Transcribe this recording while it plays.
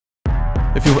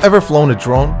If you've ever flown a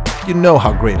drone, you know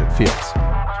how great it feels.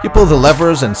 You pull the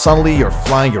levers and suddenly you're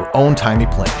flying your own tiny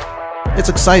plane. It's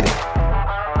exciting.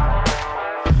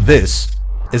 This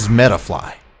is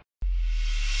MetaFly.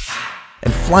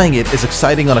 And flying it is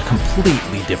exciting on a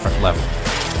completely different level.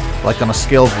 Like on a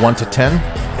scale of 1 to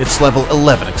 10, it's level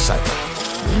 11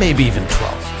 exciting. Maybe even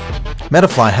 12.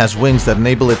 MetaFly has wings that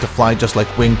enable it to fly just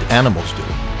like winged animals do.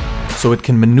 So it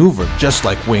can maneuver just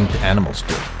like winged animals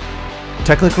do.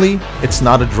 Technically, it's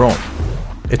not a drone.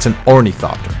 It's an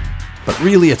ornithopter. But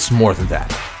really it's more than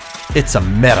that. It's a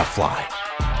MetaFly.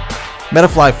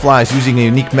 MetaFly flies using a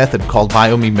unique method called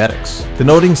biomimetics,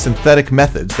 denoting synthetic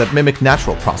methods that mimic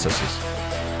natural processes.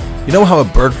 You know how a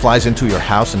bird flies into your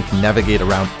house and can navigate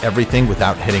around everything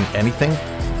without hitting anything?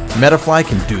 MetaFly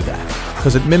can do that,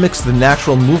 because it mimics the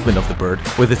natural movement of the bird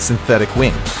with its synthetic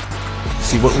wings.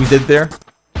 See what we did there?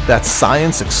 That's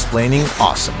science explaining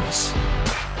awesomeness.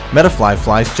 MetaFly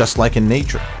flies just like in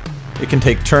nature. It can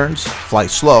take turns, fly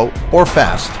slow or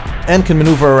fast, and can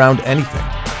maneuver around anything.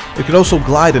 It can also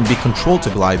glide and be controlled to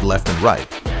glide left and right.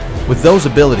 With those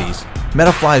abilities,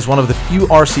 MetaFly is one of the few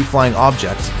RC flying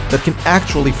objects that can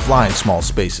actually fly in small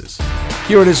spaces.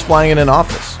 Here it is flying in an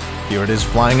office. Here it is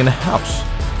flying in a house.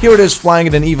 Here it is flying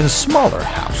in an even smaller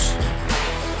house.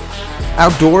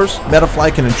 Outdoors,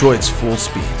 MetaFly can enjoy its full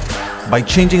speed. By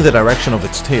changing the direction of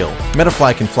its tail,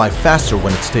 MetaFly can fly faster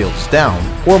when its tail is down,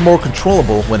 or more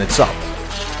controllable when it's up.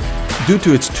 Due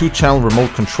to its 2-channel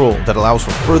remote control that allows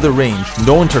for further range,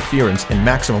 no interference, and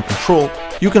maximum control,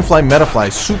 you can fly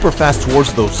MetaFly super fast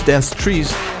towards those dense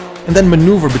trees and then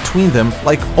maneuver between them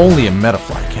like only a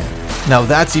MetaFly can. Now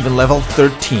that's even level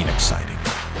 13 exciting.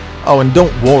 Oh, and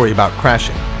don't worry about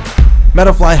crashing.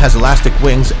 MetaFly has elastic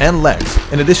wings and legs,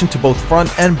 in addition to both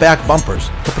front and back bumpers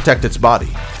to protect its body.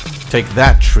 Take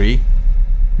that, tree!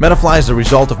 MetaFly is the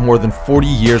result of more than 40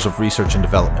 years of research and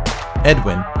development.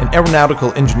 Edwin, an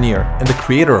aeronautical engineer and the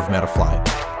creator of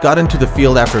MetaFly, got into the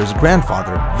field after his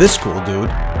grandfather, this cool dude,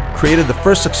 created the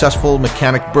first successful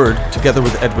mechanic bird together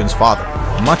with Edwin's father.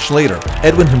 Much later,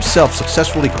 Edwin himself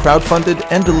successfully crowdfunded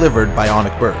and delivered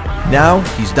Bionic Bird. Now,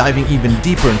 he's diving even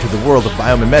deeper into the world of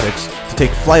biomimetics to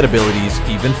take flight abilities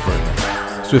even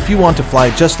further. So if you want to fly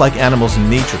just like animals in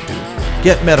nature do,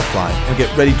 get MetaFly and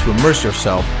get ready to immerse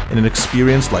yourself in an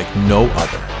experience like no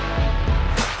other.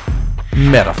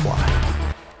 MetaFly.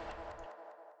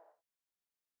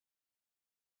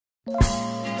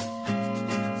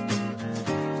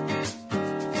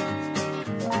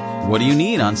 What do you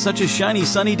need on such a shiny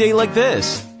sunny day like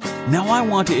this? Now I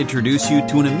want to introduce you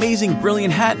to an amazing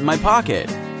brilliant hat in my pocket.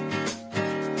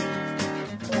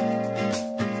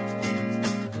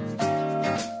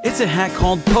 It's a hat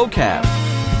called PoCap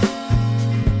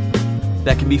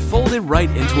that can be folded right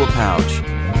into a pouch.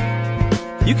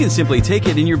 You can simply take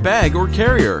it in your bag or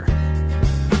carrier.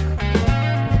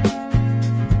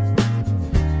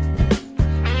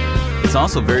 It's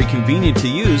also very convenient to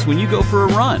use when you go for a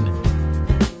run.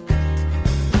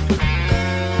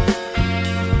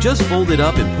 Just fold it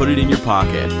up and put it in your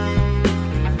pocket.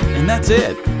 And that's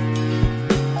it.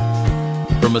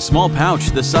 From a small pouch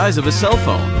the size of a cell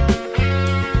phone,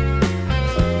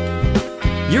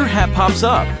 your hat pops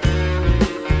up.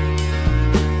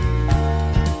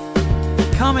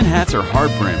 Common hats are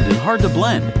hard-brimmed and hard to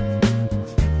blend.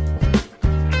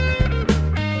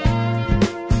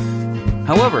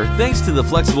 However, thanks to the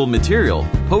flexible material,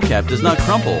 PoCap does not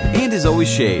crumple and is always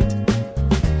shaped.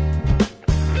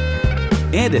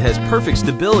 And it has perfect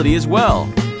stability as well.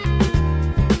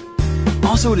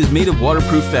 Also, it is made of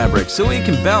waterproof fabric, so it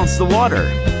can bounce the water.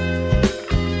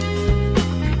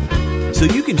 So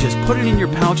you can just put it in your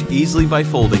pouch easily by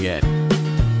folding it.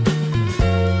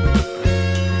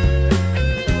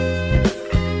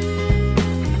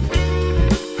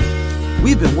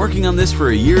 We've been working on this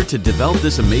for a year to develop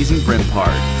this amazing brim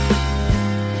part.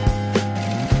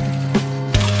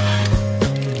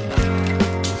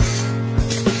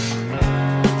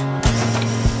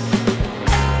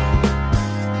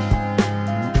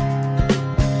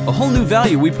 A whole new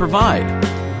value we provide.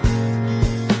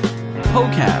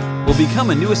 PoCap will become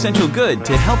a new essential good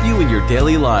to help you in your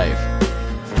daily life.